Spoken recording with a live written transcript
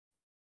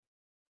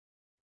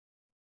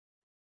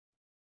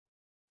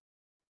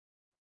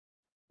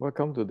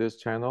Welcome to this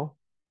channel.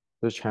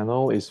 The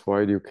channel is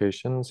for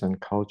education and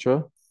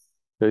culture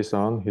based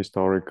on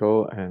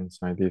historical and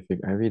scientific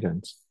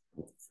evidence.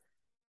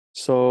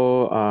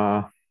 So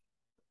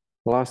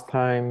last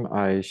time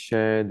I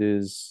shared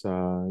this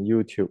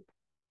YouTube.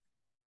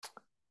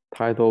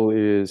 Title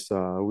is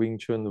Wing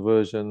Chun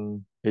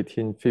version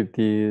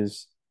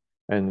 1850s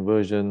and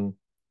version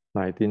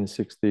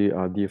 1960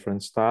 are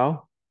different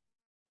style.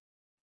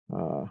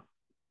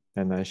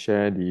 And I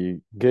share the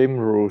game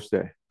rules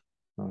there.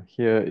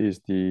 Here is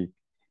the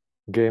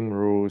game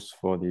rules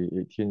for the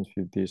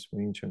 1850s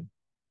Wing Chun.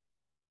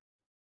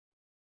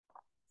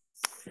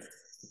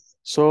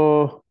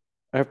 So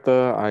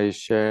after I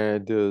share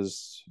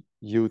this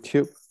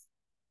YouTube,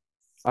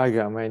 I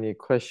got many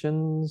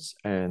questions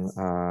and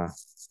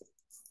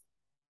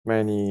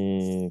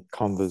many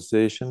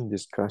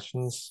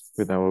discussions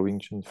with our Wing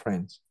Chun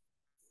friends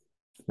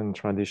and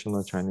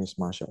traditional Chinese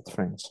martial arts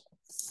friends.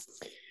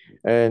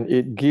 And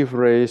it gives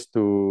rise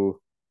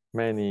to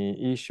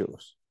many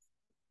issues.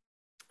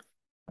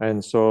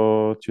 And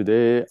so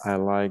today I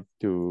like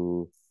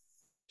to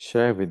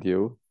share with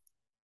you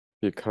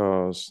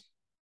because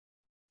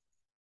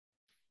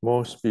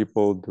most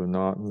people do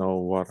not know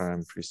what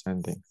I'm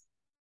presenting.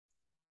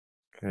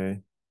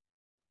 Okay.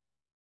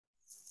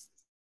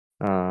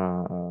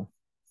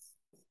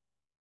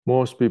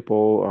 Most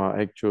people are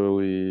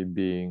actually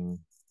being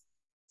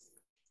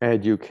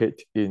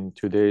educated in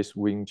today's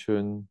Wing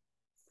Chun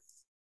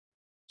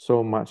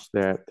so much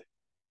that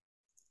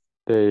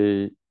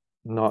they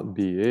not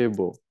be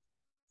able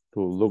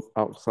to look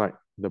outside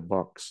the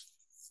box.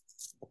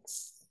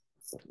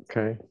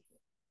 Okay.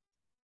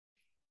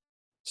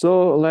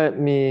 So let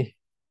me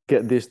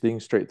get this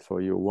thing straight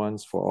for you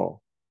once for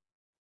all,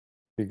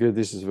 because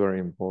this is very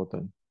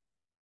important.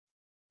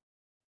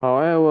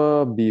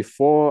 However,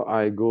 before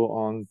I go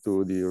on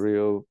to the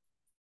real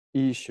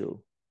issue,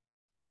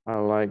 I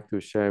like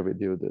to share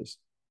with you this.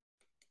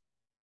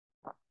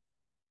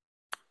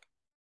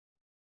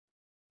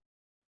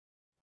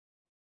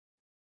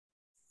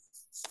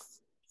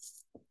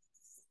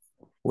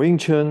 Wing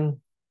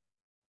Chun,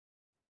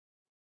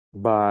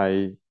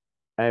 by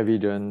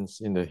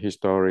evidence in the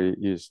history,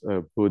 is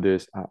a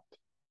Buddhist art,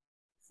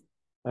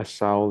 a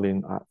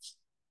Shaolin art.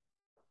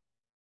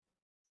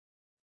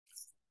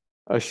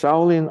 A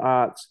Shaolin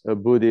art, a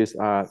Buddhist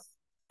art,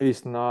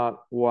 is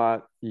not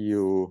what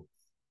you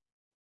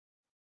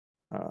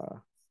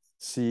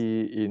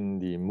see in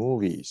the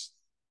movies.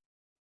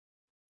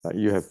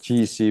 You have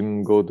Chi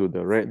Sim go to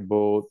the red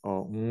boat,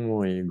 or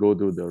Mui go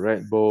to the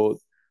red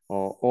boat,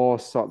 or all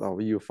sort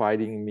of you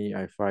fighting me,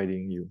 I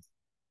fighting you.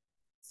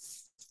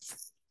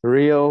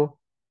 Real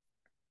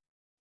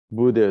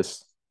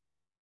Buddhist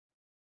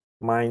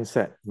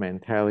mindset,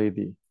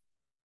 mentality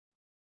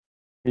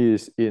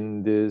is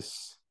in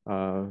this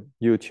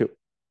YouTube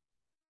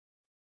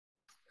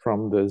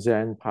from the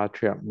Zen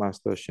Patriarch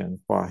Master Shen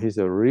Hua. He's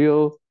a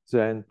real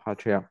Zen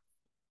Patriarch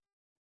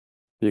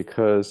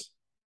because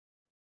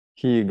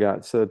he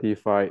got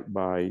certified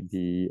by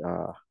the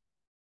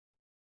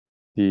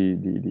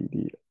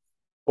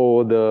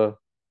older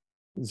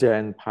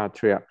Zen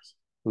Patriarchs,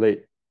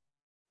 late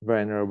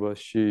Venerable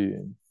Xu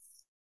Yun.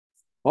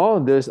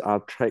 All these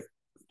are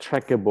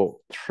trackable,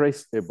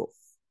 traceable.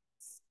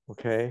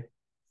 Okay.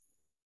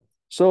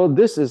 So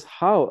this is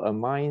how a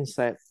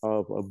mindset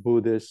of a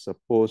Buddhist is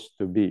supposed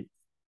to be.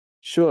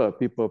 Sure,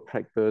 people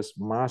practice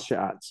martial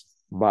arts,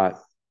 but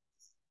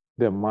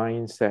the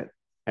mindset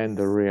and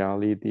the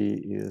reality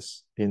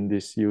is in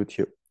this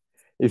YouTube.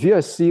 If you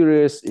are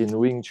serious in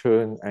Wing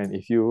Chun and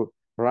if you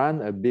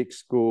run a big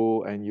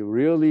school and you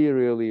really,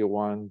 really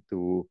want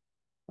to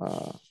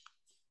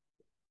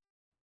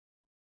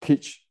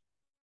teach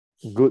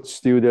good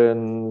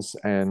students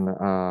and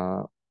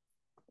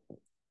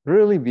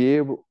really be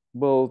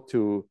able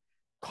to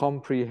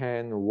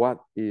comprehend what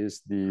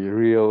is the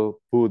real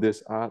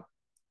Buddhist art,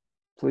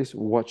 please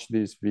watch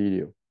this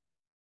video,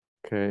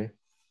 okay?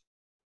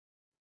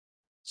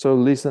 So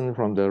listen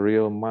from the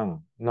real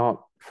monk,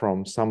 not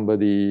from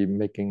somebody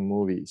making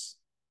movies.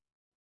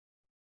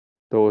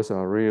 Those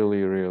are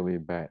really, really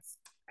bad.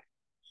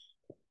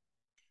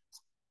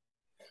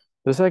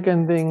 The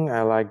second thing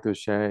I like to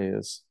share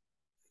is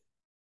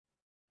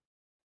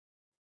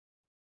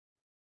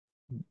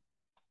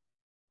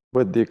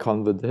with the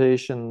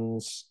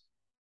conversations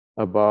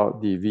about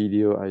the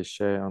video I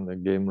share on the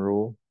game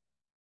rule,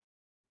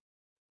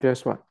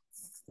 guess what?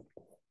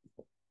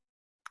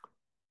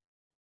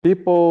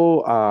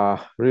 People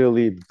are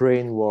really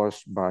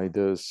brainwashed by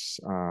this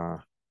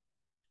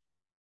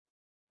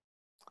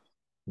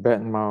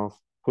bad mouth,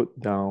 put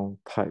down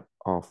type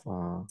of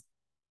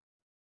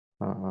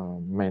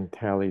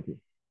mentality,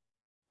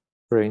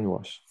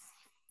 brainwash.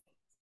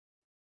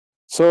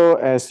 So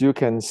as you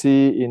can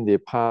see in the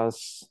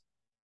past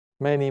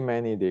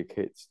many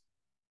decades,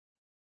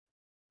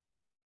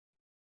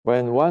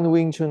 when one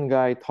Wing Chun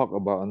guy talk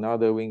about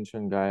another Wing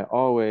Chun guy,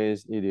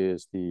 always it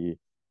is the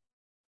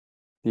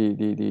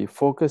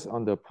focus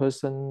on the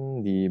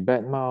person, the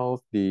bad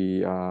mouth,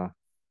 the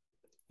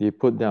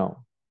put down.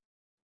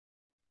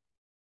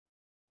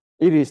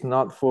 It is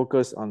not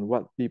focused on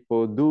what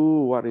people do,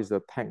 what is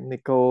the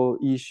technical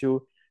issue,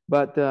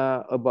 but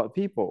about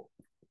people.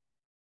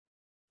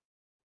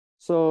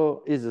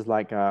 So it's just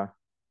like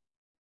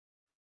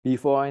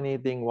before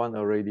anything, one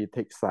already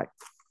takes side.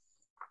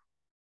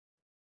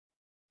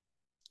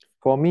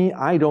 For me,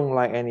 I don't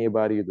like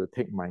anybody to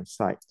take my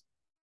side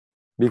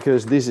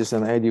because this is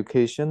an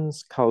education,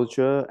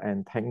 culture,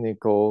 and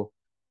technical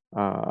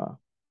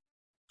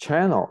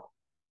channel.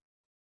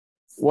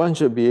 One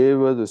should be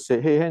able to say,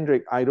 hey,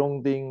 Hendrik, I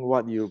don't think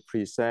what you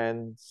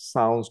present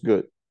sounds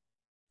good.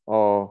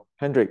 Or,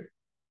 Hendrik,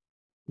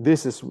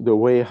 this is the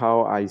way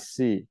how I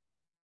see.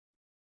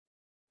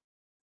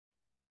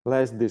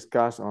 Let's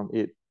discuss on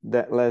it.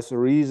 Let's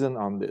reason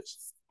on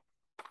this.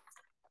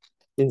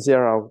 Instead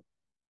of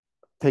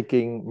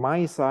taking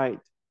my side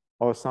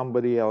or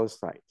somebody else's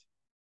side.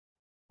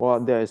 Well,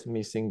 that is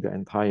missing the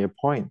entire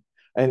point.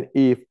 And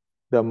if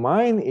the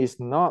mind is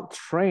not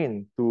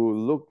trained to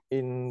look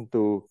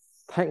into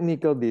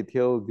technical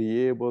detail,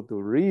 be able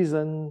to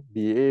reason,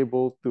 be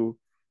able to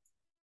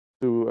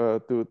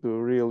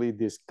really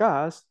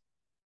discuss,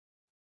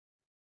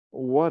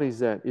 what is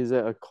that? Is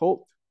that a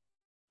cult?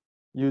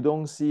 You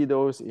don't see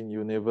those in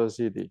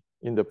university,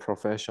 in the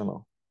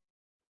professional.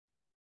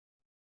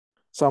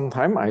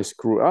 Sometimes I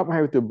screw up, I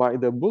have to bite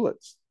the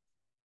bullets.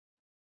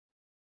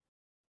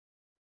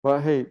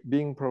 But hey,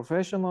 being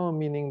professional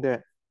meaning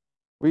that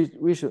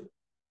we should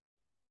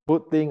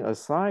put things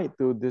aside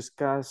to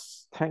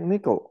discuss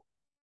technical.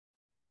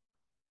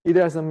 It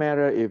doesn't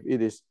matter if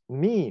it is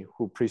me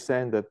who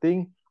present the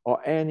thing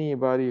or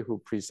anybody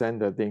who present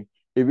the thing.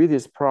 If it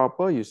is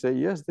proper, you say,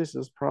 yes, this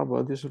is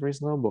proper, this is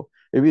reasonable.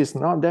 If it's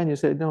not, then you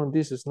say, no,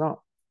 this is not.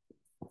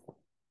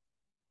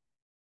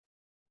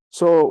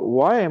 So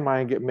why am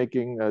I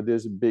making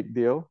this big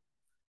deal?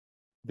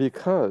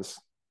 Because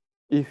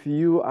if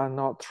you are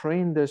not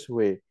trained this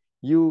way,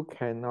 you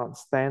cannot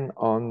stand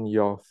on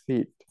your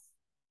feet.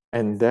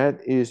 And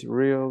that is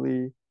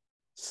really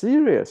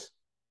serious.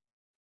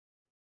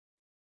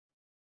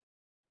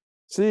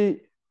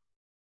 See,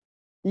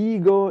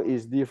 ego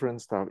is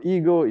different stuff.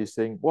 Ego is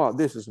saying, wow,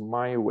 this is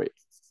my way,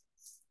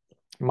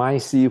 my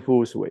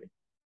Sifu's way.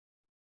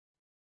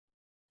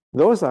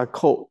 Those are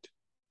code.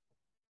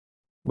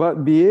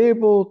 But be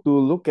able to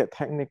look at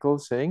technical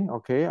saying,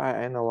 okay,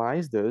 I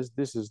analyze this,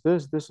 this is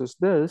this, this is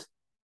this.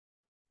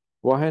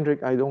 Well,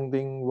 Hendrik, I don't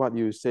think what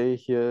you say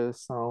here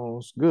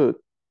sounds good.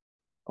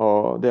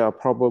 Or there are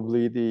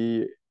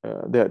probability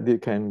that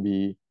it can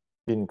be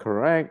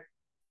incorrect.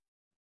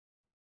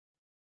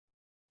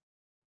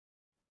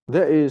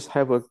 That is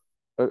have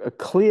a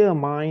clear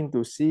mind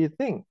to see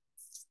things.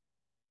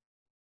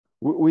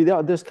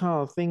 Without this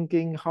kind of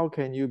thinking, how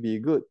can you be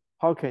good?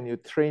 How can you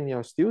train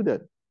your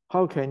student?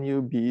 How can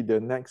you be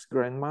the next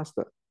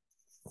grandmaster?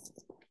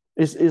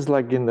 It's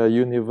like in the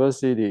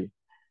university.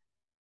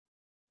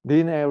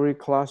 Didn't every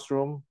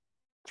classroom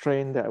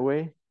train that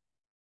way?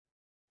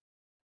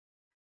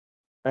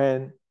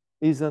 And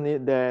isn't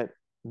it that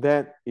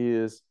that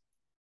is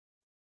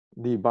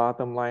the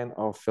bottom line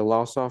of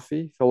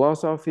philosophy?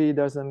 Philosophy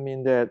doesn't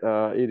mean that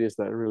it is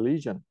a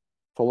religion.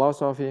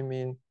 Philosophy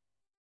means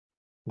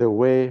the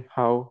way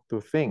how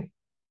to think.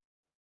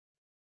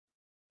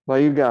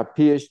 Like you got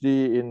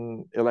PhD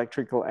in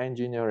electrical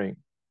engineering,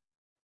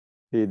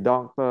 the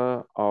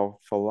doctor of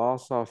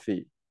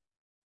philosophy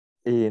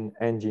in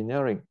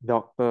engineering,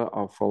 doctor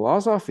of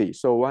philosophy.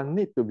 So one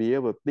need to be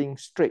able to think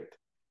straight.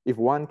 If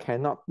one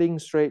cannot think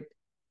straight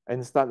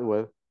and start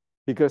with,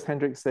 because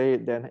Hendrik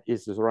said, then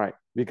it's right.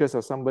 Because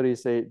of somebody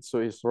said, so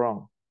it's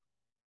wrong.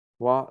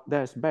 Well,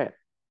 that's bad,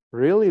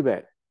 really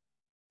bad.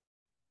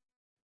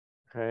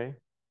 Okay.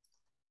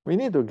 We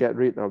need to get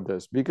rid of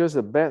this because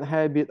the bad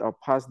habit of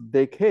past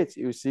decades,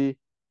 you see,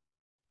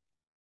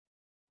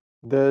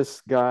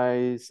 this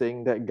guy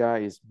saying that guy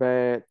is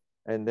bad,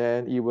 and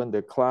then even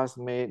the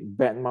classmate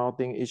bad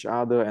mouthing each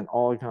other and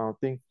all kind of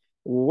thing.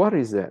 What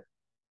is that?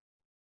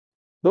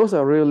 Those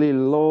are really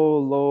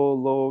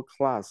low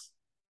class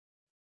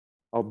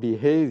of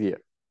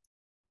behavior.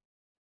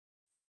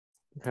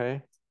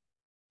 Okay.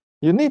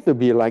 You need to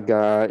be like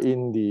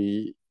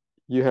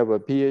you have a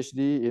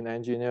PhD in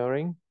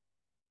engineering.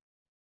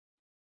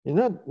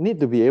 You need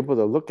to be able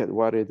to look at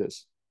what it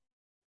is.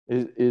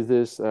 Is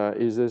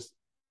this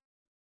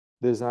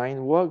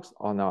design works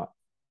or not?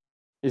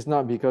 It's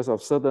not because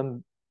of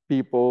certain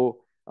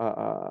people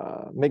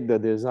make the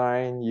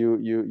design,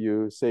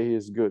 you say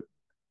it's good.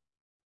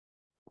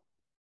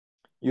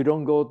 You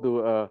don't go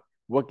to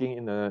working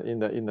in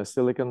the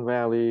Silicon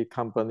Valley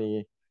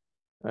company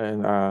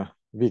and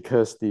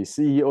because the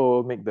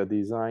CEO make the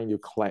design, you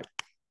clap.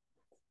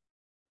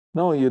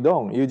 No, you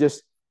don't.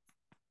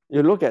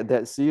 You look at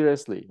that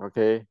seriously,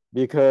 okay?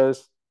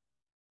 Because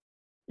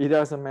it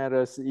doesn't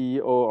matter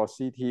CEO or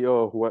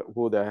CTO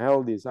who the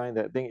hell designed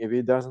that thing. If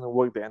it doesn't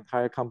work, the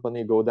entire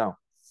company go down,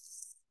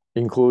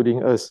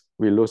 including us.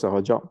 We lose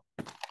our job.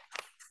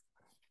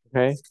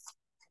 Okay,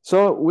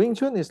 so Wing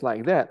Chun is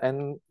like that,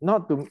 and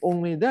not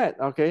only that.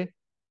 Okay,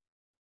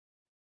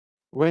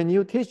 when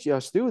you teach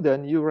your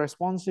student, you're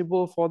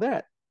responsible for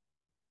that.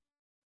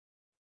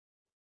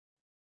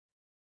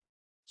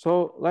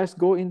 So let's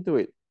go into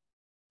it.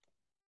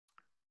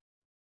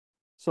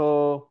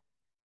 So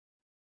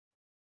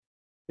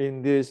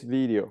in this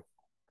video,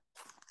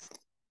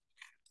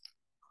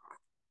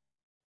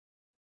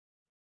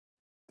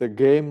 the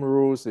game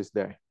rules is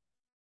there.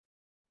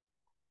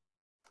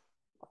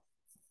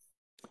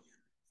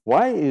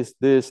 Why is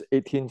this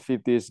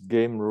 1850s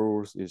game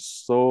rules is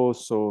so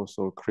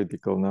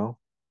critical now?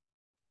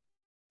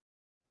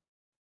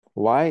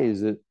 Why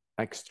is it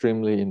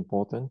extremely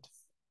important?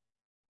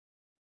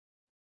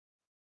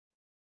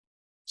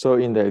 So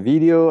in that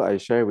video, I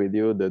share with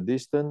you the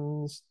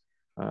distance,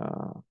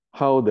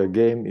 how the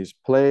game is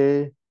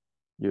played.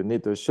 You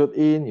need to shoot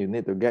in, you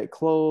need to get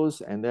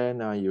close, and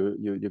then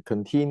you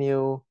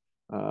continue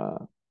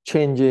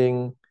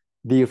changing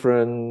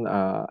different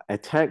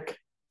attack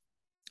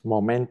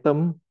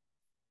momentum.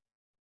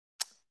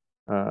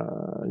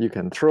 You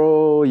can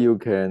throw, you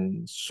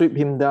can sweep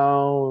him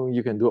down,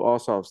 you can do all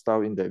sorts of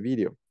stuff in that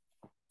video.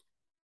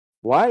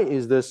 Why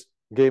is this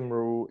game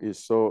rule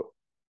is so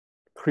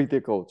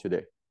critical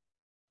today?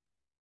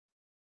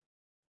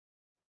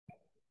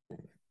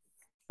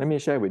 Let me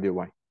share with you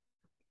why.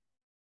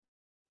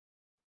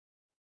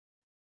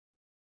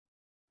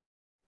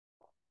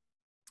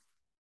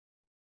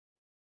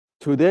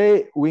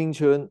 Today, Wing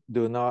Chun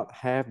do not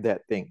have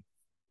that thing.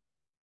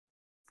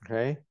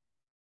 Okay?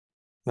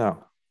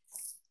 Now,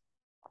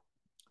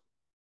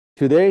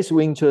 today's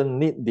Wing Chun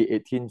need the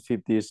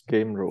 1850s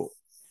game rule.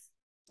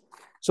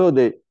 So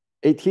the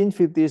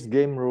 1850s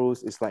game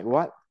rules is like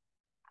what?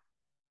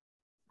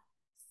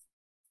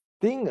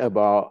 Think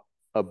about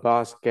a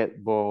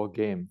basketball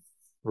game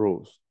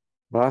rules.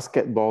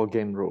 Basketball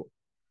game rule.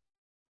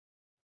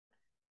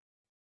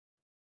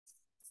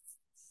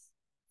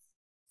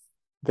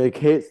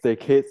 Decades,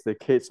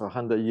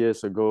 100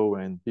 years ago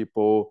when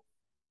people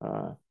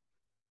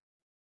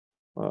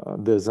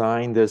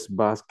designed this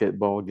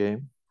basketball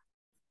game,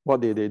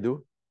 what did they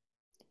do?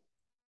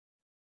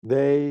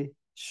 They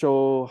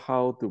show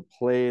how to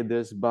play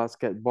this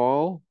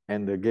basketball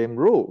and the game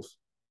rules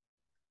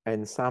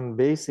and some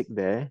basic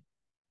there.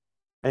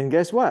 And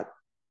guess what?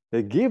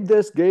 They give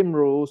this game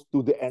rules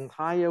to the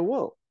entire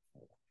world.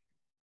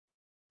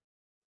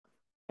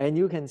 And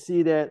you can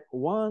see that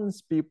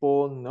once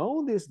people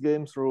know this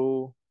game's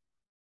rule,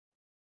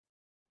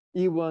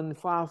 even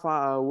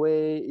far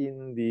away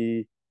in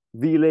the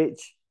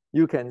village,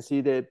 you can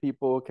see that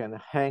people can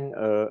hang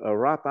a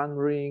rattan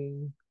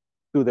ring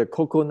to the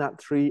coconut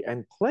tree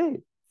and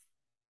play.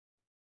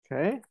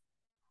 Okay?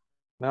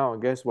 Now,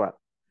 guess what?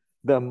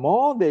 The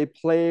more they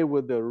play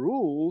with the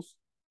rules,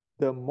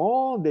 the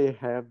more they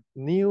have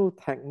new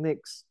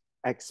techniques,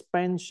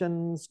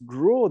 expansions,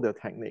 grow the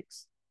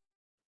techniques.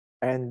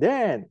 And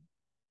then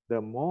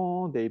the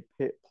more they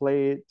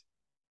play it,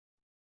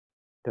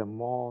 the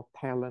more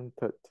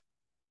talented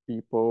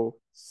people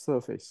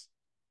surface.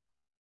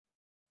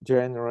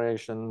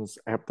 Generations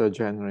after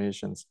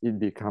generations, it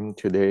becomes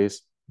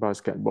today's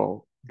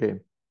basketball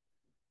game.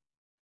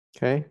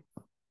 Okay?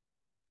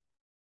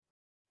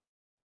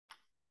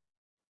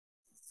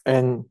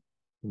 And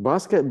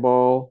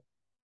basketball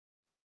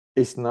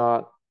is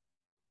not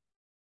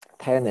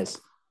tennis,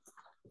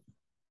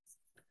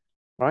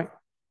 right?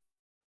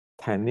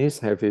 Tennis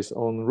have its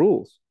own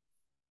rules.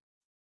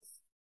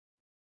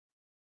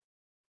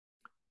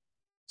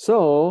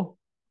 So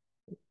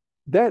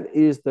that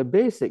is the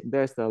basic,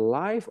 that's the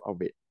life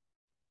of it.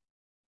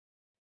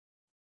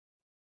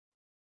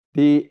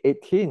 The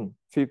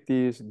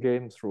 1850s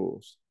games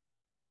rules.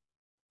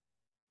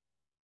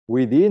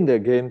 Within the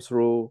games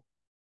rule,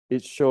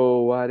 it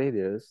shows what it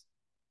is.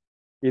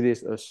 It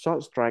is a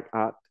short strike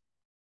art,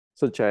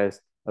 such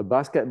as a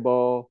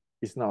basketball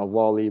is not a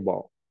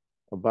volleyball,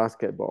 a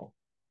basketball.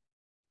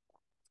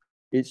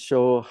 It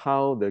shows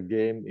how the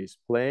game is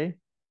played,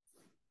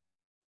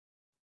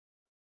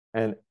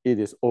 and it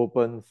is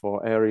open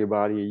for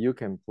everybody. You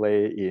can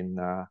play in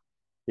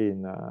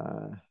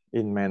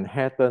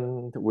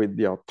Manhattan with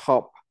your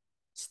top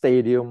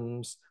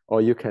stadiums,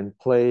 or you can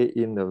play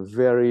in a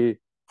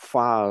very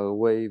far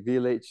away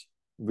village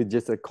with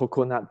just a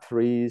coconut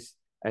trees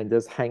and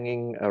just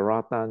hanging a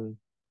rattan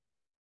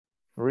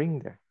ring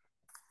there,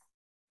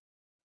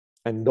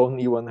 and don't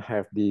even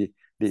have the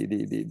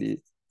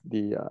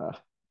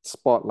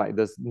sport like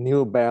this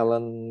New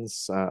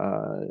Balance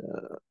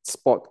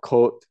sport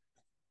coat,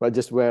 but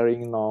just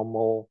wearing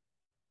normal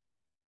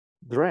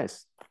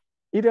dress.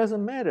 It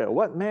doesn't matter.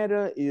 What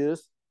matter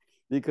is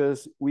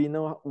because we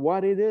know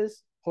what it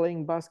is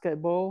playing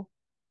basketball,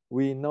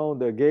 we know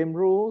the game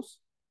rules,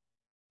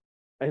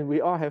 and we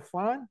all have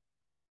fun.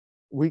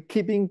 We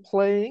keeping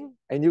playing,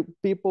 and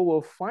people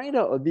will find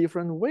out a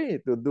different way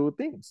to do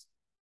things,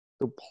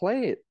 to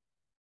play it.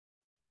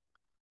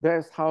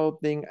 That's how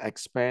things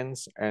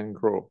expands and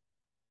grow.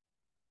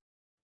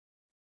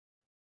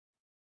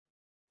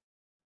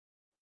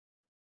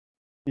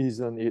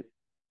 Isn't it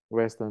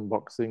Western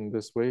boxing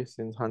this way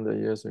since 100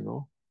 years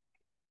ago?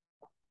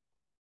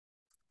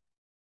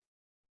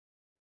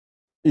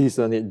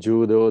 Isn't it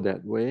judo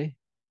that way?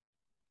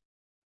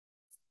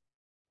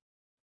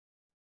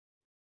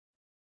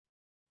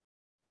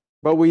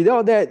 But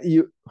without that,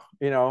 you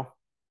know,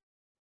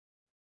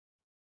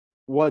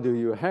 what do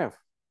you have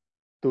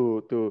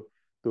to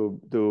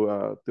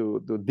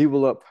to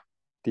develop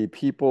the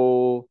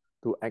people,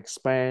 to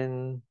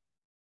expand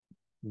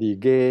the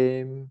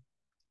game,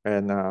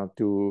 and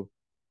to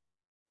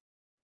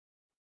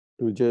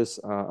just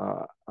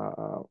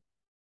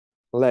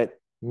let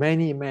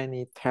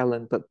many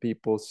talented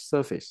people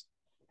surface.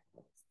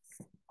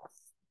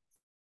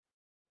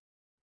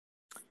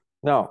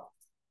 Now,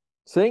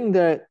 saying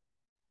that,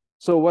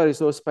 so what is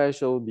so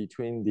special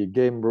between the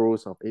game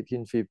rules of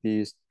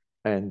 1850s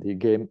and the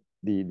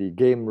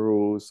game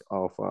rules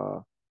of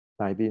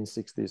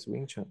 1960s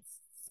Wing Chun?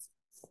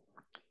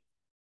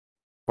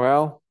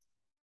 Well,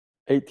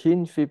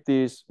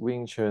 1850s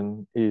Wing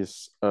Chun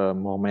is a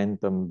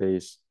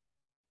momentum-based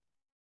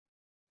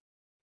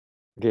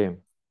game.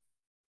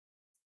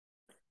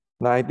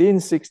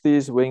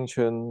 1960s Wing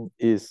Chun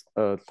is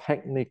a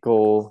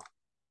technical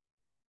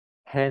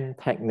hand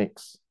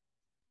techniques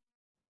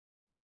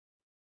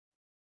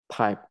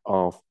type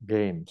of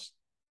games.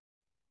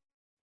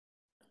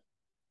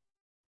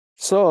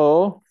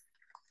 So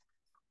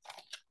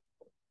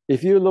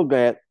if you look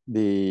at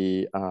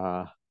the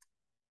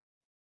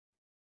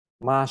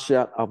martial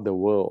art of the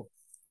world,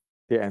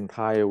 the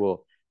entire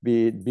world,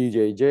 be it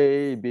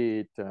BJJ, be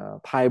it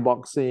Thai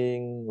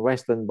boxing,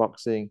 Western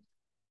boxing,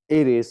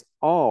 it is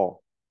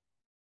all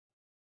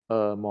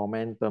a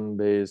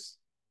momentum-based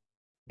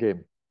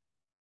game.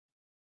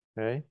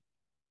 Okay.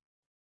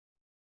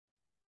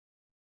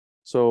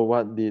 So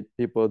what did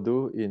people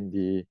do in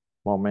the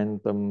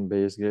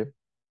momentum-based game?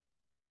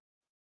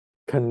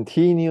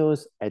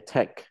 Continuous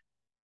attack,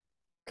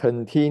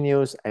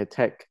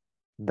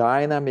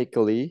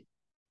 dynamically.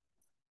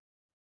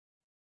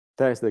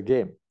 That's the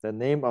game, the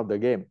name of the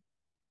game,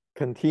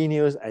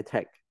 continuous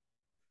attack.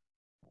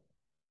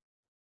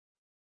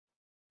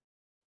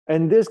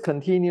 And this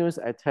continuous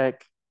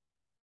attack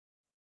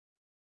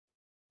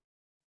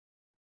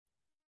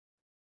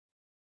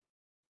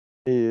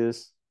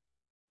is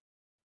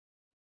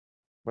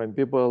when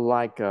people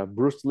like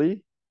Bruce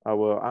Lee,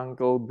 our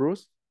uncle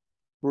Bruce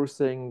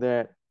saying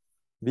that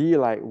be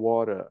like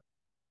water,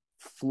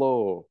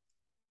 flow,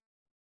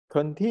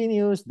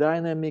 continuous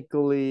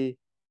dynamically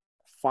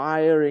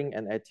firing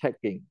and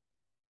attacking,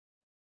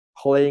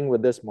 playing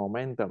with this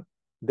momentum.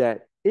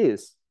 That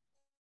is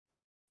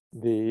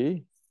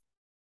the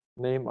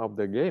name of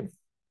the game,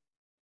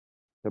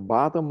 the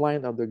bottom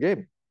line of the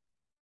game.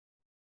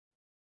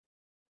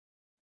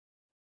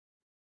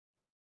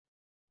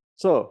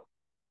 So,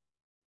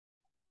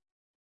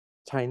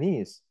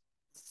 Chinese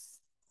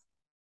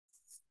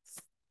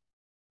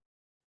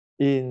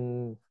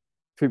in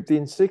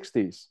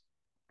 1560s,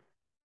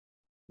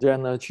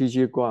 General Qi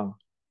Ji Guang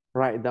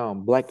write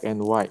down black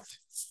and white.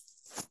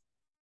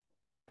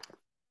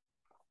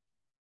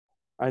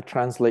 I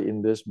translate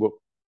in this book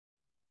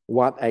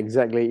what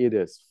exactly it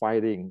is,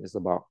 fighting is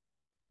about,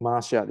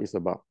 martial art is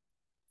about.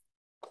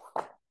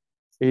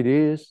 It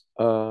is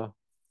a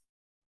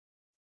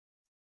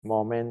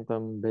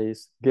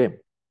momentum-based game.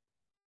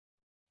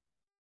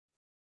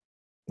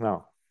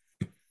 Now,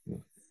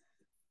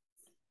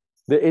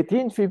 the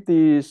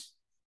 1850s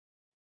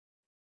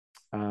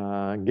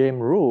game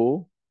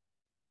rule,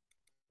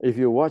 if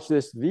you watch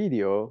this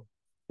video,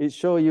 it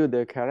shows you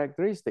the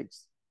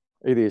characteristics.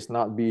 It is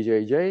not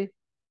BJJ,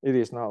 it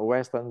is not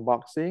Western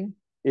boxing,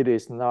 it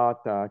is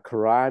not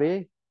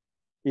karate,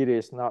 it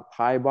is not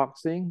Thai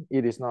boxing,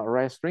 it is not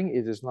wrestling,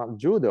 it is not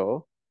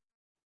judo.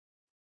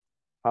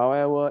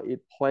 However, it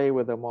plays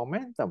with the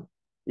momentum.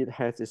 It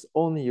has its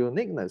own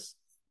uniqueness.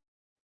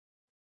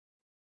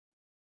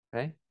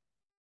 Okay.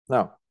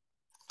 Now,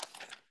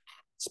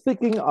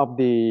 speaking of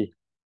the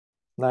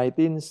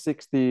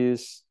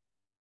 1960s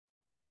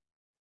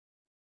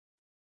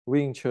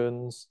Wing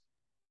Chun's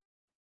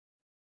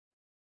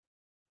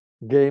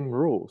game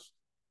rules,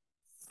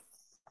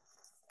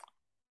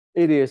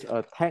 it is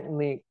a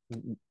technique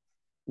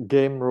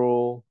game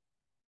rule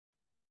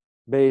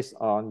based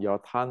on your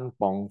tan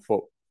bong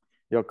fo,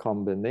 your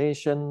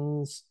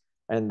combinations,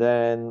 and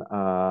then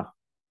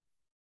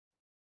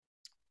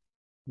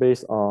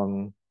based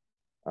on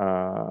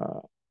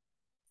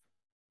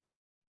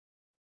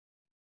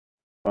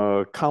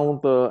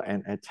counter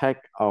and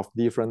attack of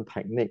different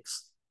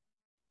techniques.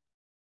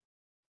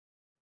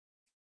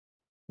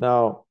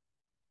 Now,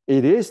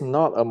 it is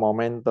not a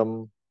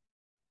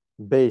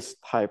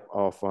momentum-based type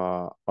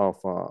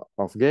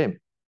of game.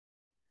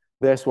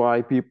 That's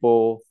why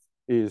people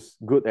is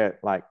good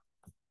at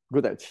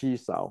chi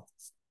sao.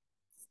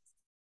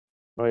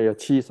 Right, your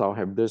chi sao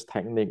have this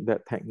technique,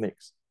 that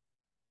techniques.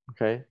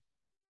 Okay,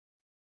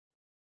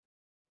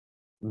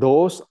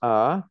 those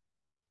are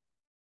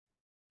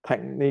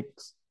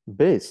techniques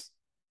based.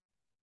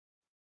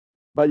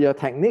 But your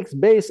techniques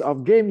based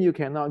of game, you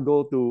cannot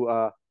go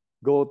to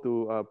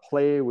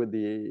play with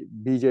the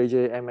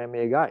BJJ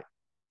MMA guy,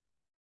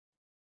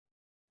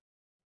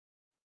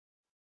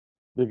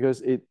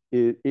 because it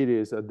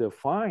is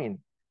defined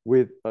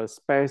with a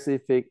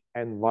specific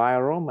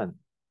environment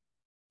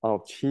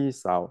of chi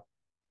sao.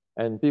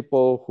 And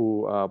people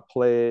who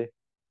play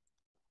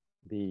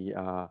the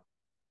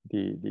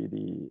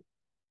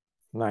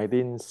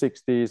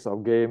 1960s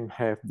of game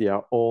have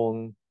their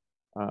own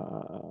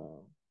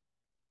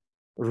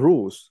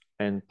rules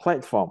and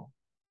platform.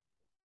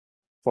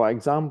 For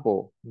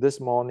example, this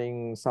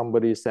morning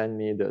somebody sent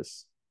me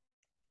this.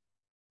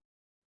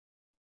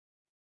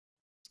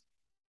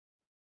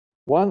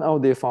 One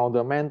of the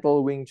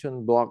fundamental Wing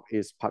Chun block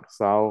is Pak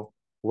Sao,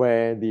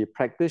 where the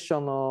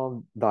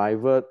practitioner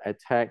divert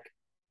attack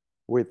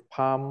with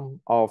palm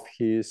of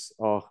his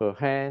or her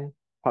hand.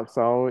 Pak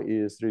Sao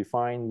is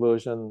refined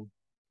version.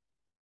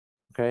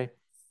 Okay,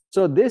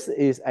 so this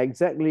is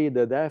exactly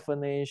the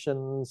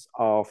definitions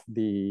of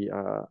the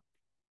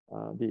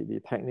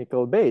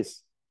technical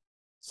base.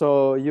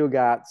 So you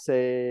got,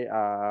 say,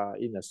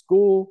 in a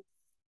school,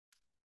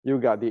 you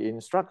got the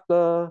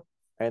instructor,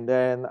 and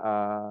then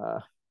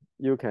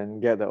you can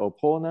get the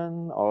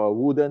opponent or a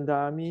wooden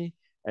dummy,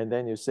 and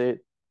then you say,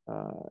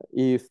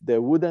 if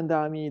the wooden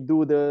dummy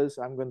do this,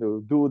 I'm going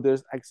to do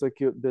this,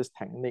 execute this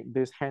technique,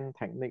 this hand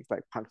techniques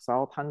like Pak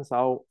Sao, Tan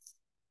Sao,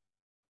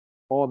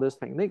 all these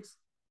techniques.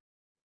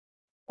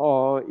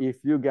 Or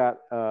if you got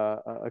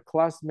a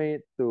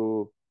classmate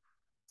to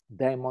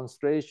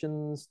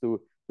demonstrations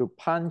to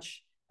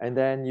punch, and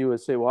then you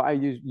would say, well, I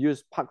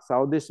use Pak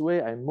Sao this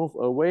way, I move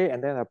away,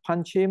 and then I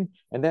punch him,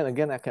 and then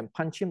again I can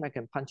punch him, I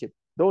can punch it.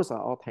 Those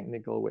are all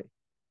technical way,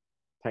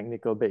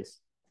 technical base.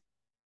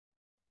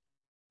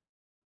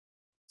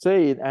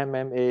 Say in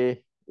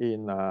MMA,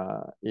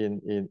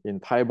 in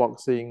Thai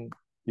boxing,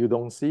 you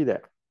don't see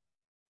that.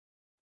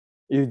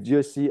 You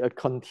just see a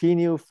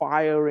continued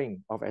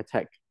firing of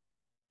attack.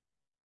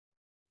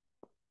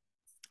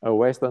 A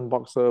Western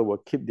boxer will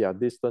keep their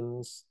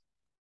distance.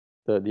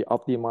 The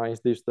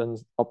optimized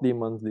distance,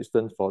 optimum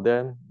distance for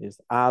them is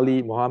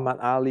Muhammad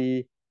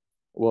Ali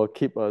will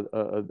keep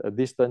a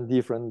distance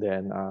different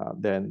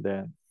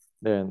than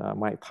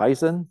Mike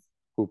Tyson,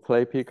 who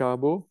play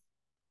peekaboo.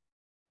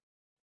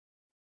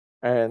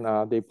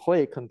 And they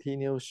play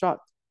continuous shot.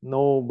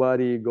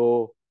 Nobody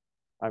go,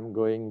 I'm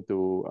going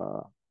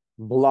to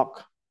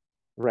block,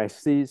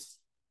 resist,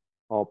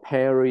 or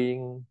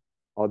parrying,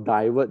 or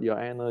divert your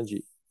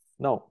energy.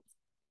 No.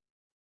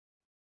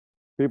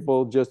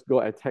 People just go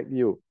attack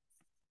you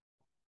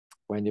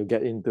when you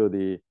get into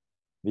the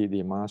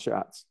martial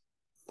arts.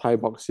 Thai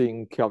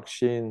boxing,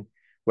 Kyokushin,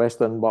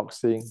 Western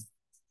boxing,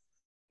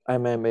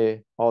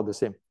 MMA, all the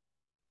same.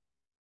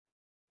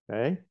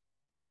 Okay.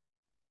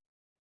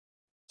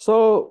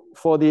 So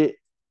for the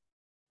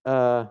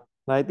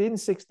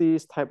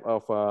 1960s type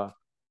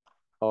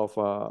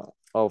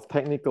of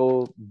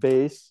technical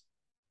base,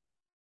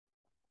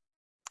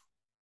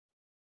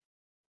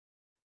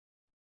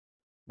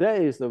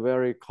 that is a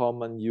very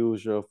common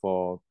usual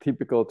for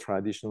typical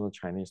traditional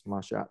Chinese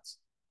martial arts.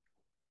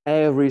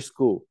 Every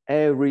school,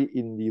 every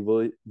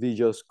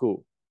individual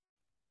school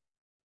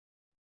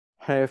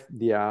have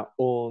their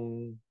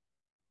own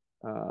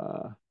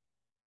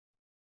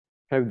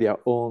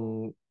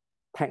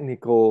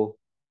technical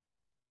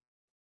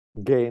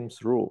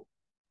games rule.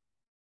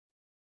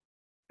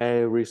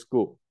 Every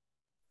school,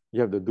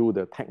 you have to do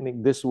the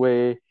technique this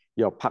way,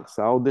 your Pak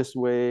Sao this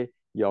way,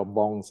 your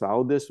Bong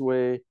Sao this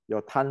way,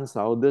 your Tan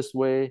Sao this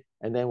way,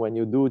 and then when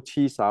you do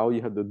Chi Sao,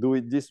 you have to do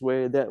it this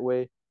way, that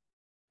way.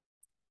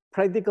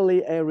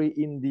 Practically every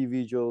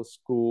individual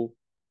school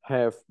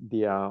have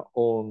their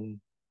own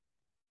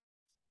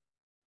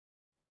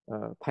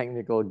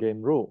technical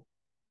game rule.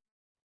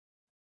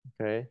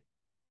 Okay.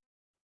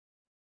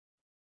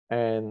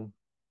 And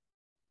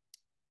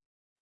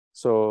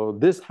so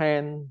these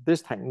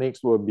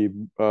techniques will be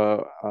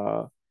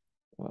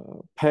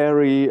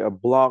parry,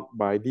 blocked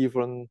by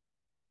different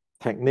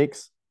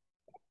techniques,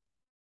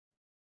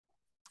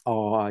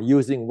 or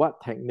using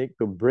what technique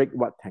to break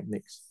what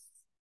techniques,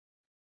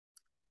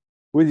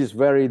 which is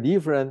very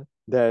different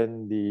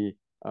than the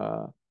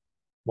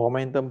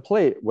momentum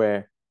play,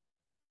 where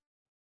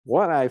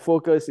what I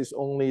focus is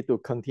only to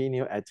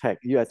continue attack.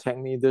 You attack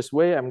me this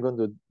way, I'm going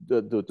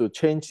to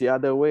change the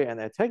other way and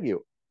attack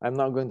you. I'm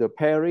not going to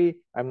parry,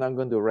 I'm not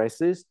going to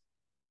resist.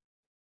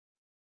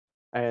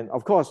 And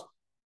of course,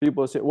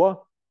 people say,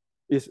 well,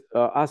 it's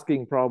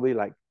asking probably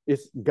like,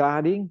 is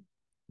guarding,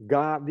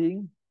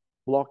 blocking,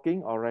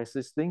 or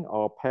resisting,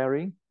 or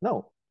parrying?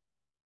 No.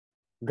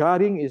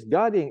 Guarding is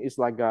guarding. It's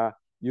like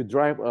you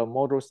drive a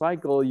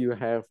motorcycle, you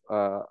have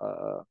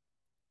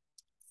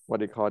what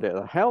do you call it,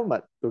 a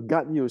helmet to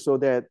guard you so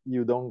that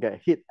you don't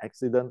get hit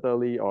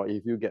accidentally, or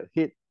if you get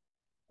hit,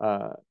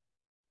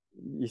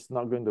 it's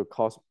not going to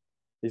cause,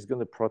 it's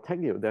going to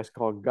protect you. That's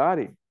called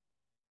guarding.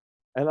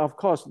 And of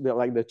course,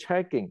 like the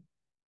checking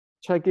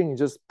is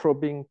just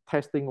probing,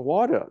 testing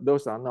water.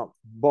 Those are not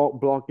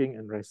blocking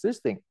and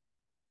resisting.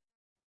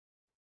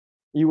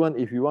 Even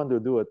if you want to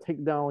do a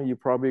takedown, you're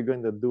probably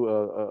going to do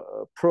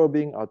a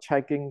probing or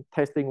checking,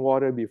 testing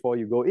water before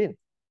you go in.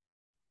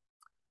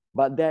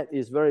 But that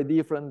is very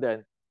different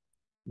than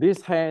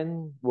this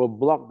hand will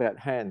block that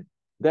hand.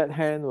 That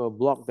hand will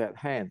block that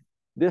hand.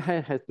 This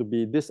hand has to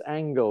be this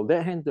angle.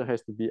 That hand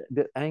has to be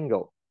that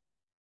angle.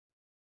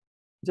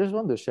 Just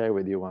want to share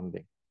with you one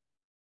thing.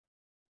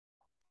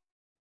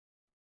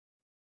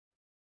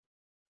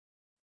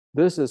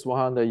 This is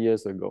 100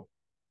 years ago.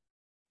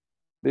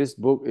 This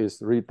book is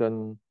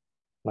written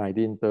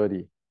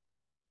 1930,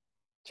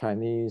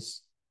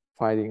 Chinese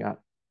fighting art.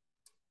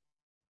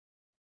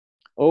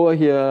 Over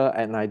here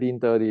at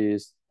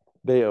 1930s,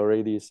 they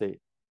already say,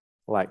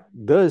 like,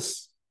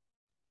 this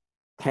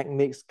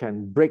techniques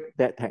can break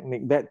that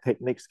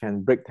techniques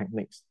can break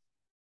techniques.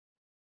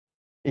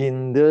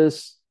 In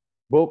this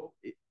book,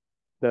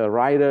 the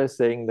writer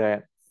saying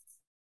that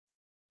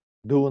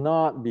do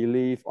not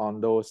believe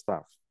on those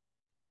stuff.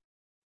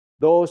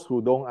 Those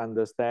who don't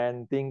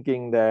understand,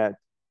 thinking that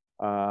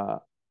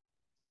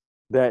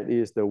that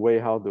is the way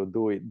how to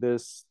do it.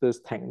 This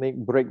technique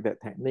break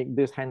that technique.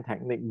 This hand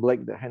technique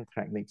break the hand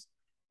techniques.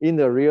 In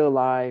the real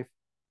life,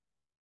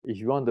 if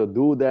you want to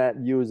do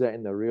that, use that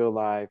in the real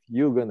life,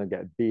 you're gonna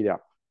get beat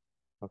up.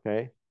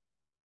 Okay.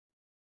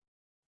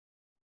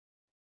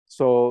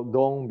 So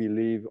don't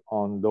believe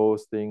on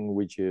those things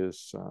which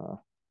is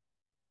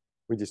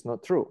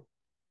not true.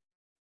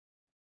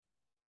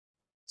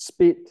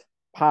 Speed,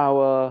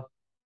 power,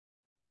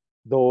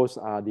 those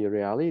are the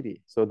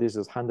reality. So this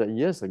is 100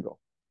 years ago.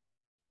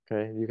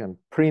 Okay, you can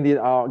print it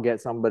out,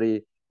 get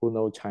somebody who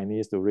knows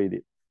Chinese to read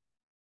it.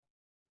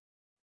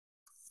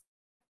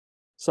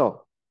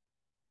 So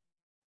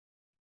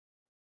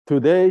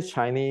today,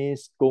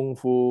 Chinese Kung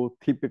Fu,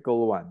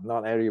 typical one,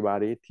 not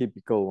everybody,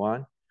 typical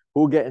one,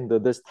 who get into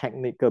this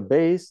technical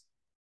base,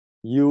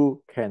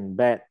 you can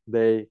bet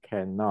they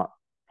cannot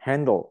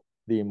handle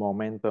the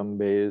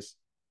momentum-based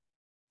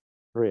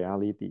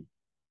reality.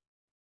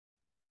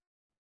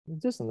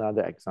 Just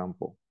another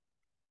example.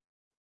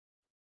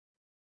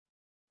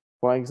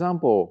 For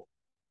example,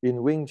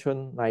 in Wing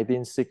Chun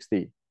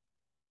 1960,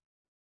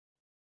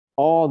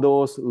 all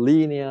those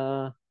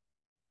linear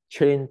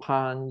chain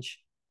punch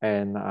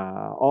and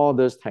all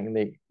this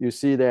technique, you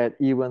see that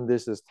even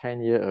this is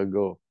 10 years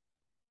ago.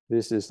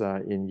 This is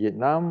in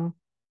Vietnam,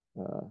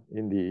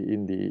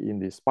 in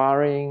the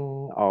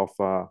sparring of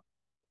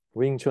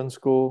Wing Chun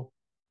school.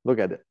 Look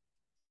at it.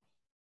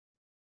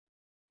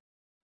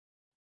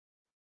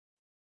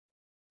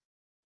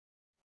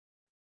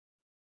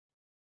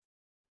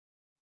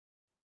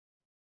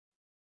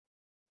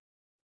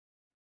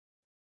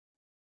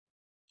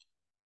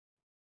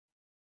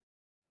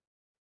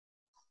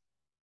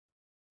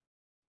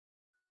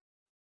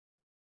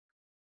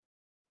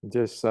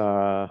 Just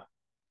a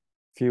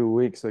few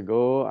weeks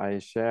ago, I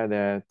shared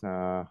that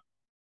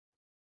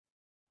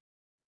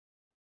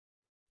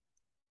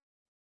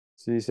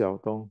Xi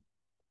Xiaodong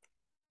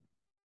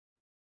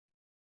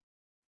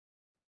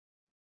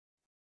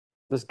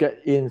just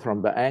get in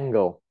from the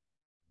angle.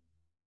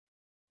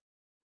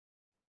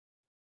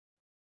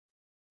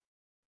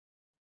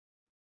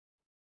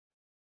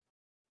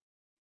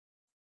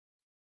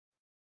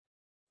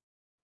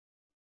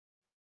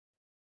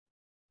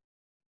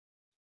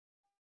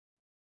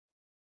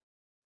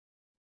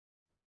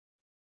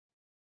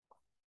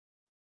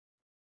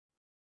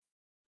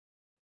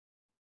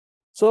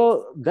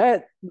 So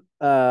that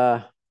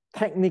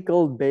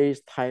technical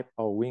based type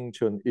of Wing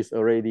Chun is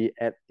already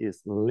at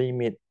its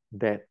limit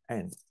dead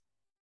end.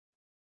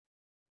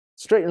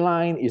 Straight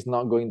line is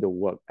not going to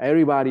work.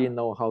 Everybody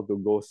know how to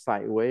go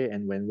sideways,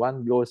 and when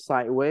one goes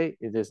sideways,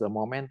 it is a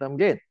momentum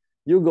gain.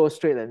 You go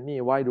straight at me,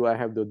 why do I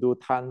have to do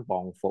tan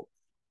bong fo?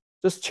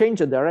 Just change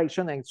the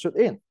direction and shoot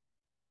in.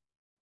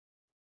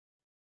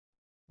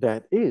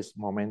 That is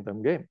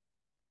momentum game.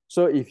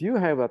 So if you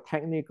have a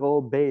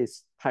technical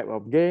based type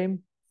of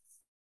game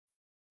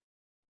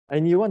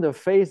and you want to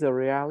face the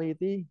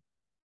reality,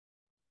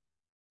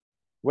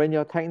 when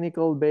your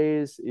technical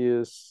base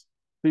is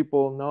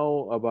people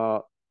know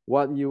about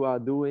what you are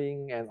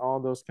doing and all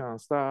those kind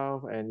of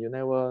stuff, and you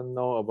never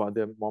know about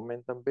the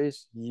momentum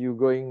base, you're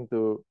going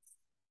to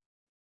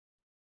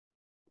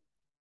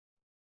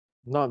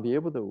not be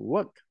able to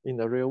work in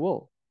the real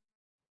world.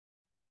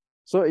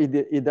 So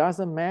it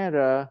doesn't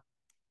matter.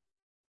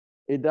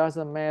 It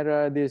doesn't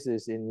matter this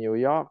is in New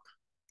York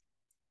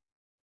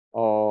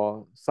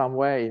or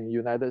somewhere in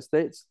United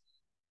States.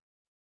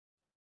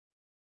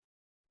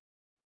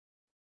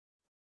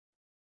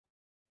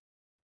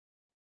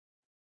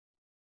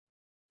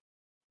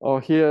 Or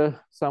here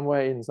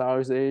somewhere in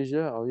Southeast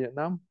Asia or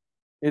Vietnam.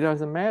 It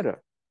doesn't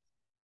matter.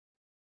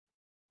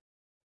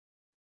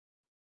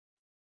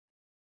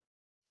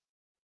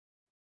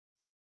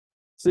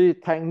 See,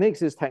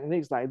 techniques is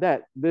techniques like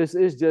that. This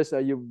is just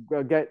you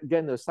get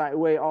in the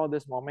sideway, all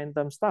this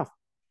momentum stuff.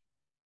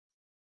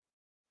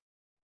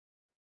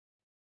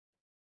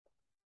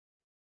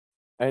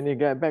 And you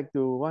get back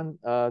to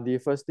the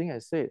first thing I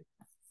said.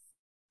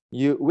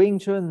 Wing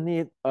Chun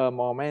need a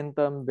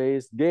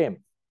momentum-based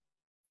game.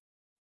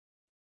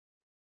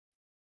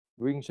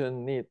 Wing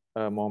Chun need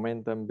a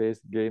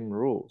momentum-based game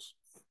rules.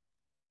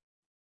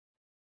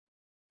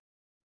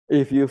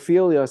 If you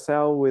feel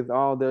yourself with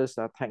all this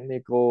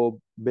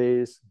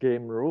technical-based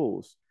game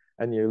rules,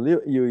 and you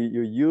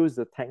use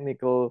the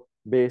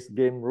technical-based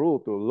game rule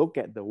to look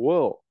at the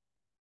world,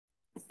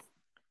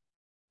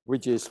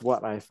 which is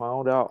what I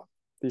found out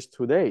these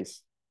 2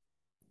 days.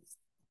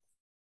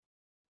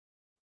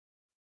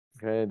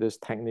 Okay, this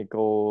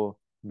technical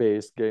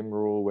based game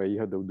rule where you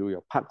have to do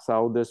your pak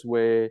sao this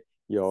way,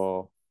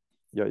 your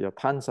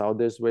tan sao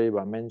this way,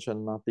 but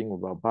mention nothing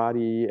about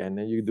body, and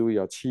then you do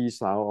your chi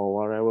sao or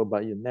whatever,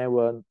 but you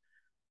never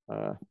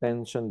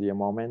mention the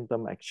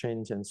momentum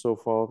exchange and so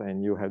forth,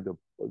 and you have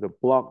the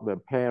block, the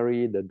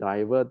parry, the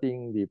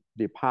diverting,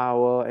 the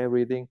power,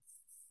 everything.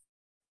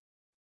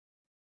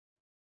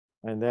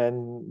 And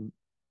then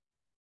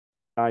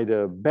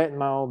either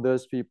badmouth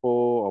those people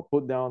or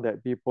put down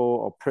that people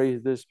or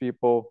praise these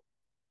people,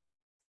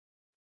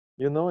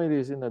 you know it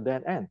is in a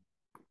dead end.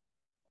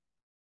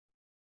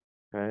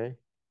 Okay.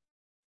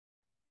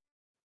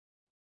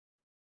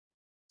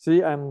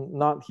 See, I'm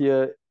not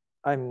here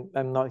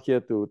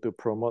to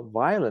promote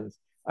violence.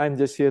 I'm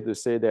just here to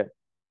say that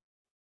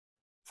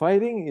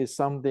fighting is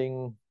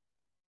something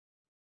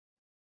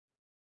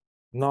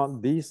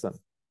not decent,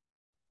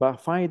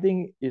 but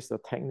fighting is a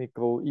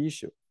technical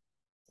issue.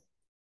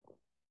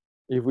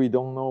 If we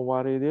don't know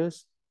what it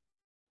is,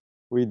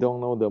 we don't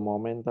know the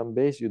momentum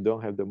base, you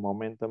don't have the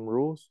momentum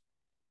rules,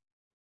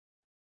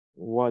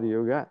 what do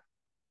you got?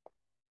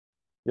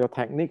 Your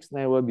techniques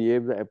never be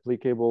able to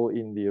applicable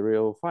in the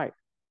real fight.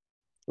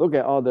 Look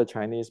at all the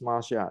Chinese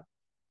martial art.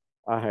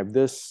 I have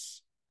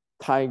this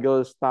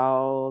tiger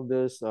style,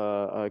 this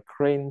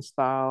crane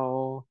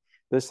style,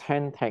 this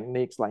hand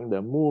techniques like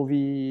the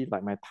movie,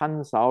 like my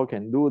Tan Sao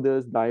can do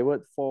this,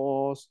 divert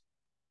force,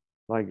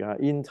 like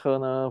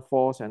internal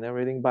force and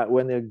everything. But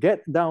when you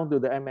get down to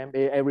the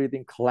MMA,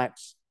 everything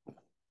collapses.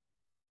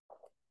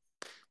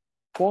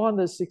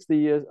 460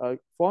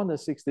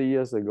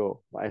 years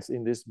ago, as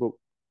in this book,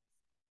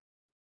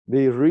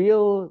 the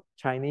real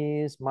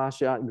Chinese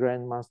martial art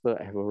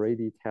grandmaster have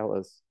already tell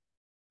us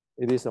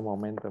it is a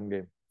momentum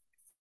game.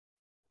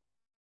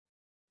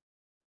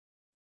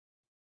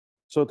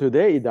 So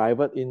today it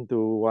divert into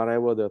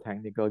whatever the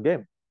technical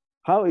game.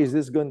 How is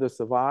this going to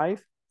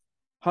survive?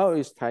 How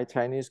is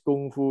Chinese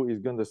Kung Fu is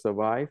going to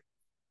survive?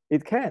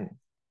 It can.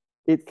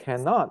 It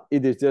cannot.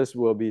 It is just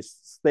will be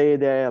stay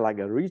there like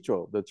a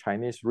ritual, the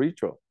Chinese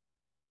ritual.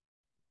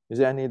 Is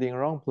there anything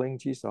wrong playing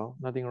Chi Sao?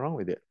 Nothing wrong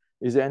with it.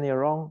 Is there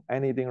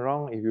anything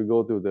wrong if you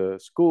go to the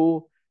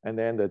school and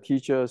then the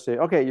teacher say,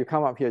 okay, you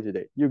come up here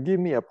today. You give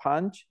me a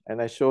punch and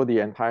I show the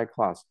entire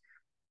class.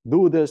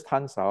 Do this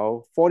Tan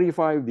Sao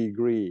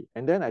 45-degree,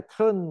 and then I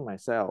turn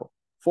myself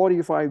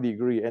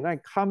 45-degree, and I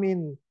come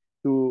in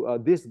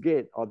to this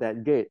gate or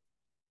that gate.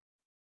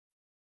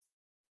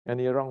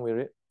 Anything wrong with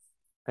it?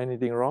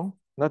 Anything wrong?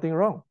 Nothing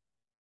wrong.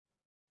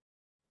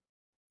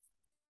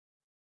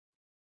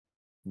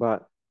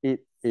 But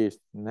it is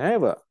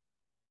never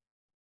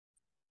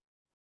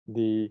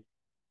the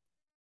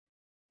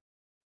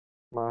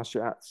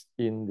martial arts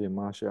in the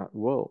martial art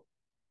world.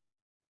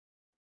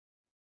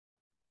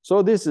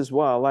 So this is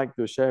what I like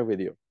to share with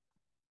you.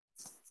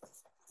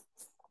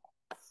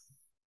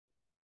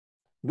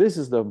 This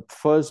is the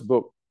first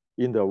book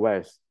in the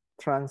West,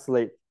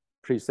 translate,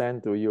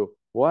 present to you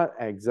what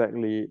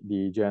exactly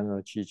the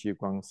General Qi Shi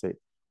Guang said.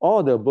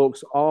 All the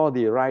books, all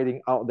the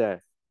writing out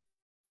there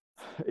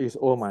is,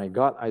 oh my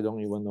God, I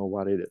don't even know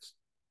what it is.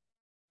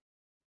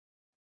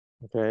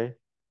 Okay?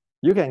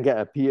 You can get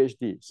a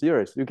PhD,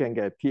 serious, you can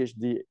get a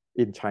PhD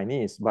in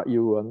Chinese, but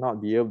you will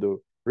not be able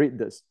to read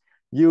this.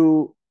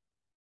 You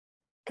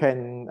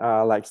can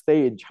like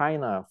stay in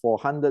China for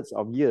hundreds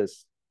of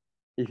years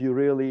if you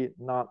really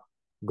not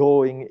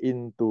going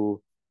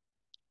into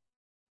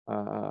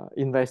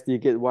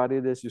investigate what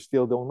it is, you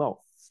still don't know.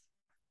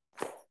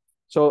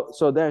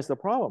 So there's the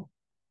problem.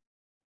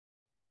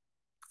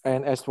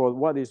 And as for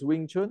what is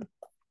Wing Chun,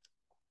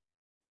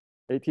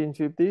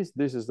 1850s,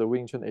 this is the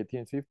Wing Chun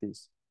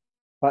 1850s.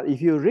 But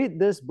if you read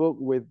this book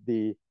with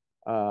the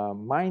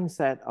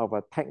mindset of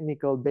a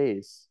technical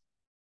base,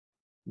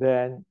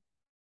 then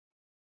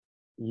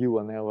you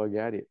will never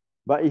get it.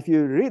 But if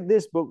you read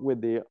this book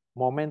with the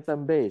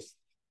momentum base,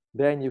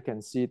 then you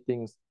can see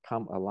things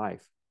come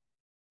alive.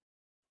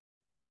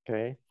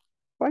 Okay?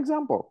 For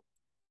example,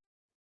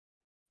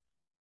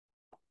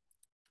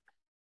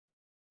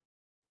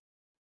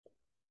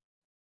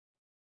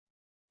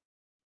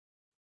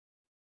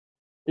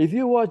 if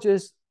you watch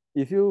this,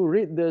 if you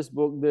read this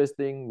book, this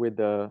thing with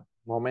the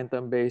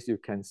momentum base, you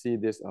can see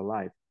this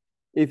alive.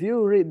 If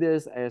you read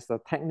this as a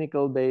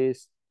technical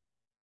base,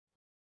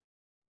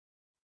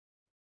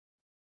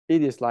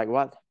 it is like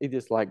what? It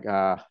is like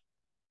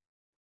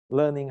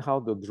learning how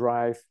to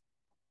drive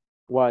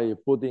while you're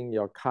putting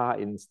your car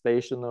in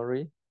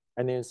stationary.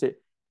 And then you say,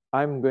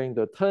 I'm going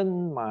to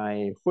turn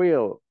my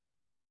wheel,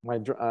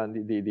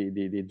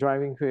 the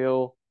driving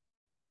wheel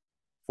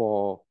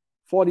for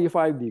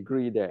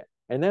 45-degree there.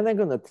 And then I'm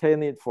going to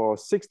turn it for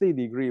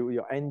 60-degree.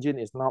 Your engine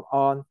is not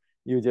on.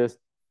 You just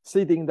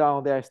sitting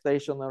down there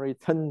stationary,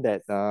 turn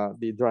that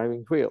the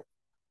driving wheel.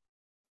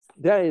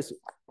 That is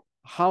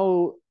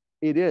how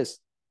it is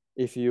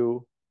if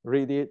you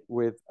read it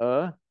with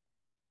a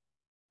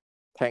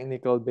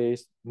technical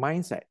based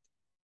mindset.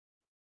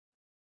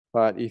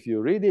 But if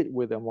you read it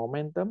with a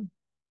momentum,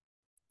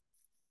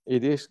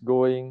 it is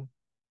going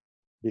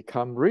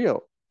become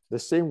real. The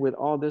same with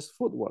all this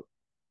footwork,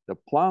 the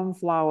plum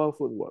flower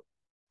footwork.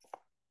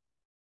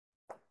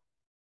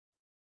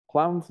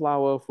 Plum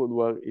flower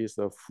footwork is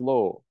a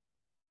flow.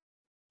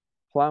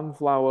 Plum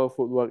flower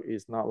footwork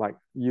is not like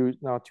you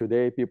now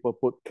today people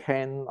put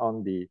can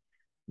on the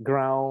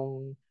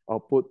ground or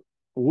put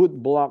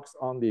wood blocks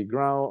on the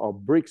ground or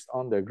bricks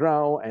on the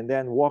ground and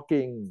then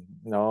walking,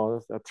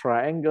 a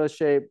triangle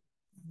shape.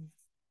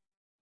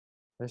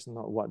 That's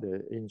not what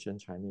the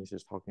ancient Chinese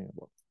is talking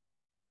about.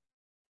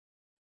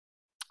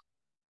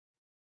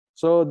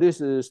 So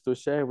this is to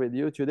share with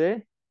you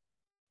today.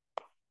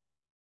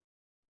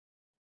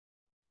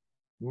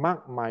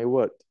 Mark my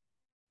word,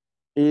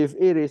 if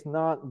it is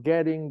not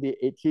getting the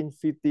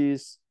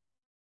 1850s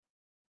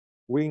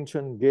Wing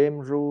Chun game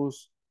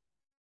rules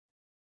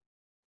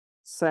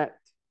set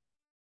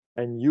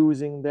and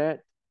using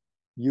that,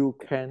 you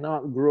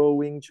cannot grow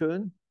Wing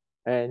Chun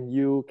and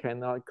you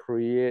cannot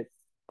create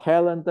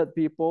talented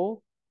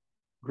people.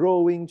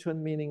 Grow Wing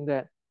Chun meaning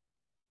that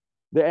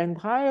the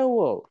entire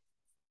world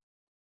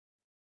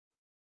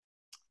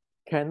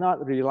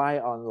cannot rely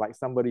on, like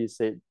somebody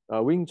said,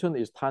 Wing Chun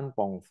is Tan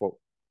Pong Fo.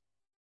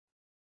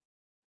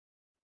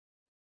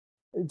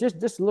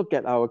 Just look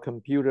at our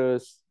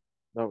computers,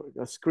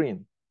 the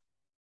screen.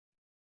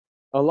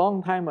 A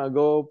long time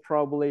ago,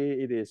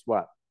 probably it is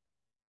what?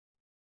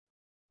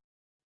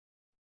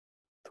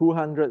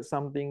 200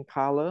 something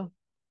color.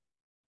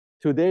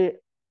 Today,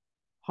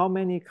 how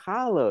many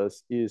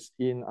colors is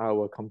in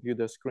our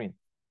computer screen?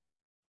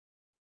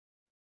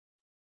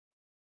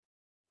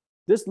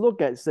 Just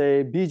look at,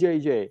 say,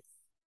 BJJ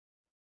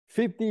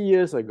 50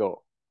 years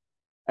ago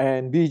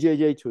and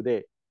BJJ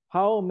today.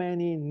 How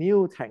many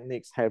new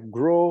techniques have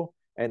grown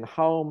and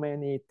how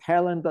many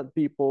talented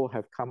people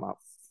have come up?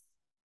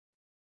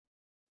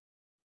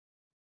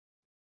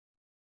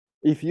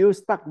 If you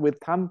stuck with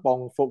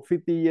Tampong for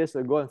 50 years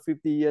ago and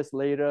 50 years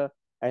later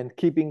and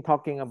keeping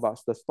talking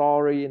about the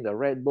story in the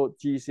Red Boat,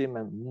 Jisim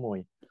and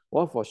Mui,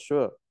 well, for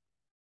sure,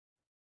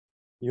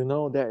 you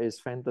know there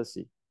is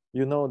fantasy.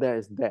 You know there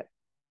is that.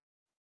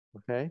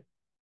 Okay?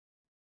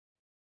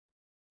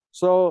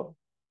 So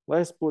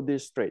let's put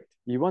this straight.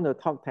 You want to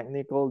talk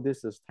technical,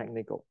 this is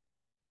technical.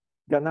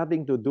 Got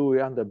nothing to do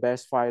with I'm the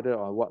best fighter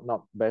or what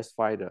not best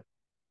fighter.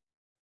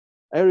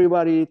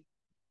 Everybody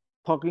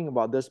talking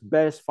about this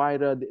best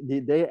fighter,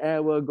 did they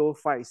ever go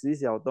fight Xi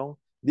Xiaodong?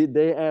 Did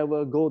they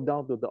ever go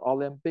down to the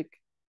Olympic?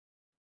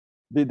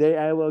 Did they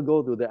ever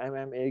go to the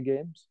MMA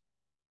games?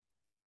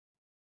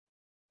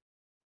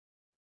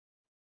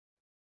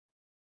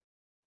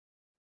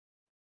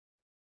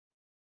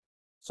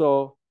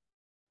 So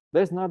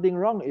there's nothing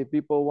wrong if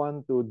people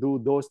want to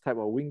do those type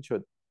of Wing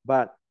Chun.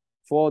 But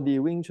for the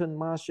Wing Chun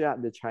martial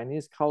art, the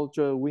Chinese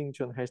culture, Wing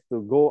Chun has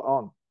to go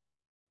on.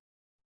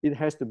 It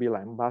has to be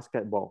like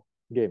basketball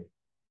game.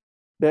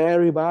 That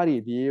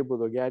everybody be able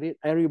to get it,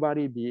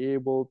 everybody be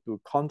able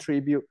to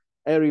contribute,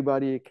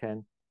 everybody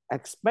can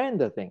expand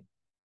the thing.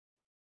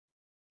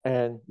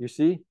 And you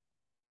see,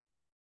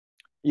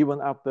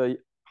 even after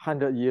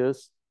 100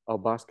 years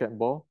of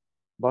basketball,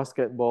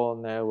 basketball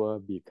never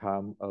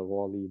become a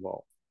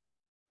volleyball.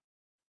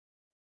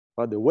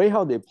 But the way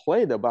how they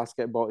play the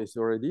basketball is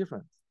very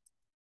different.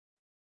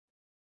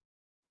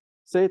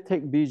 Say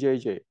take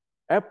BJJ.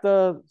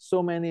 After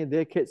so many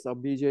decades of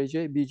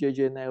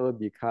BJJ never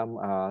become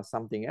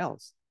something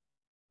else.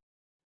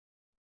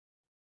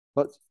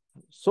 But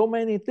so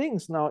many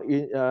things now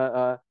in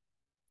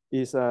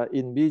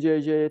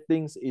BJJ,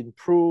 things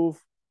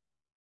improve.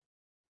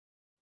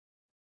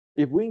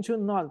 If Wing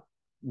Chun not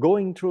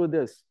going through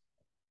this,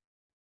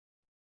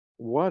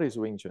 what is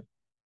Wing Chun?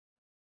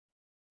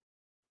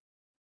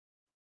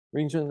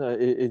 Wing Chun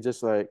is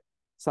just like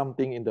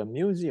something in the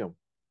museum,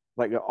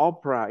 like an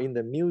opera in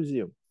the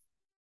museum.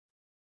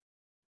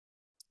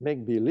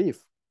 Make believe.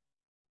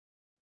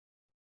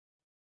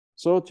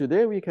 So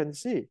today we can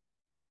see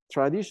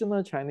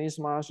traditional Chinese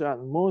martial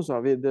art, most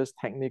of it, this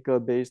technical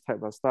based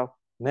type of stuff,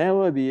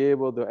 never be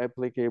able to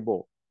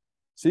applicable.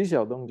 Xi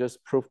Xiaodong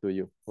just prove to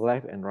you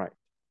left and right.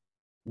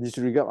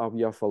 Disregard of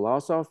your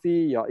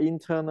philosophy, your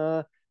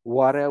internal,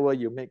 whatever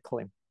you make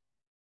claim.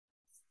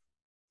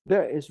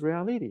 That is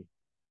reality.